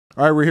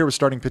All right, we're here with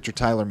starting pitcher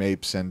Tyler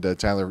Mapes, and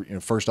Tyler,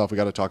 first off, we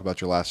got to talk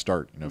about your last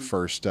start.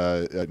 First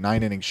 9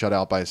 inning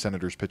shutout by a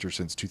Senators pitcher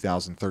since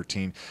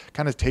 2013.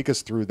 Kind of take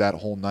us through that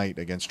whole night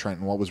against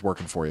Trenton. What was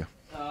working for you?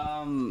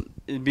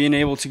 Being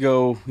able to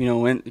go,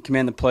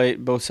 command the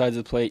plate, both sides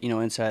of the plate,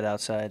 inside,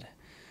 outside.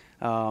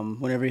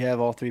 Whenever you have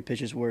all three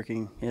pitches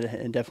working,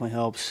 it definitely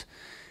helps.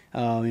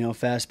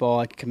 Fastball,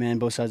 I can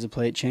command both sides of the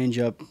plate.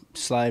 Changeup,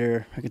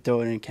 slider, I could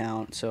throw it in and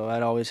count. So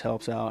that always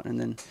helps out. And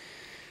then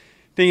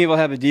being able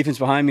to have a defense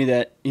behind me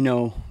that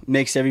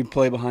makes every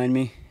play behind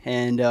me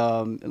and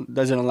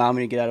doesn't allow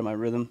me to get out of my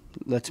rhythm,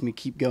 lets me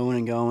keep going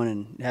and going,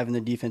 and having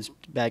the defense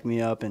back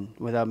me up and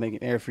without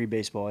making air-free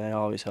baseball, that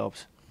always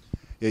helps.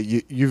 Yeah,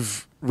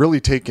 you've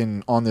really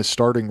taken on this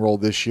starting role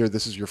this year.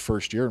 This is your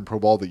first year in pro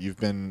ball that you've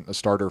been a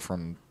starter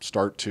from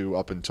start to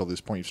up until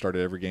this point. You've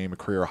started every game, a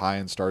career high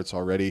in starts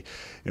already.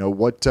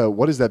 What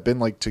has that been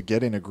like to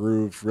get in a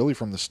groove really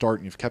from the start,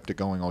 and you've kept it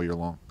going all year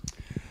long?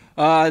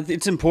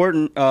 It's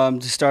important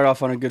to start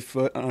off on a good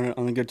foot,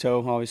 on a good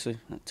toe, obviously.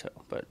 Not toe,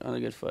 but on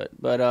a good foot.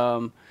 But,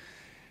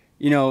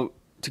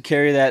 to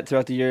carry that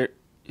throughout the year,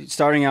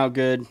 starting out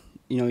good,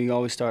 you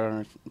always start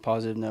on a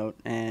positive note.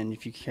 And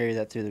if you carry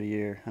that through the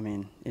year,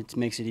 it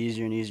makes it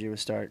easier and easier to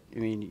start.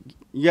 You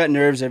got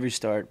nerves every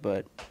start,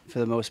 but for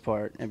the most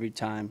part, every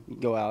time you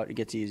go out, it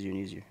gets easier and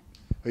easier.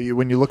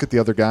 When you look at the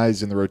other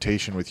guys in the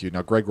rotation with you,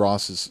 now Greg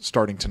Ross is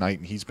starting tonight,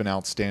 and he's been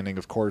outstanding.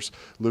 Of course,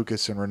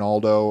 Lucas and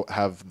Ronaldo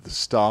have the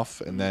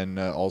stuff, and then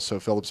also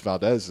Phillips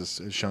Valdez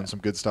has shown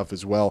some good stuff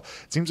as well.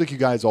 It seems like you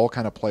guys all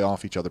kind of play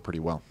off each other pretty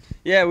well.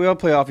 Yeah, we all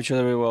play off each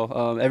other really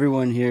well.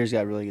 Everyone here has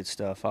got really good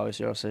stuff.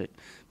 Obviously, else I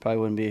probably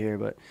wouldn't be here.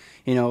 But,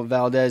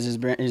 Valdez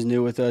is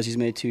new with us. He's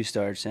made 2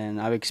 starts,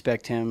 and I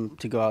expect him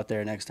to go out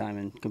there next time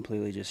and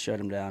completely just shut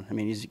him down.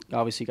 He's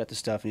obviously got the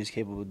stuff, and he's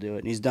capable to do it,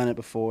 and he's done it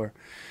before.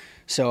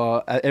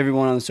 So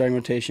everyone on the starting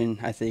rotation,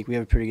 I think we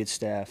have a pretty good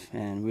staff,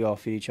 and we all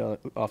feed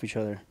off each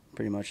other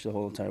pretty much the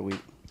whole entire week.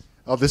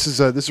 Oh, this is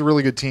a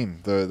really good team,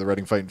 the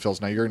Reading Fighting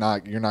Phils. Now you're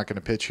not going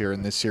to pitch here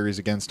in this series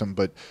against them,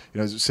 but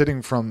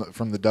sitting from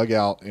the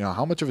dugout,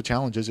 how much of a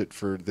challenge is it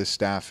for this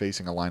staff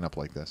facing a lineup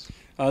like this?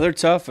 They're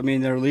tough.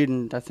 They're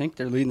leading. I think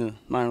they're leading the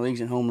minor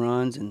leagues in home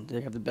runs, and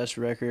they have the best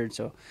record.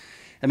 So,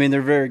 they're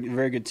a very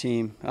very good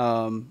team.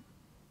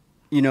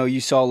 You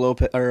saw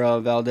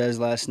Valdez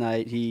last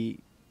night. He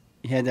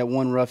had that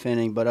one rough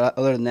inning, but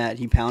other than that,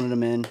 he pounded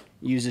them in,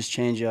 used his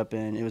changeup,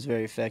 and it was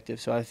very effective.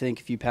 So I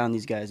think if you pound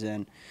these guys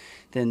in,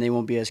 then they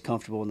won't be as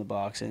comfortable in the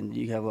box, and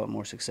you have a lot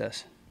more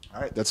success. All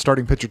right, that's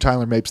starting pitcher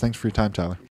Tyler Mapes. Thanks for your time, Tyler.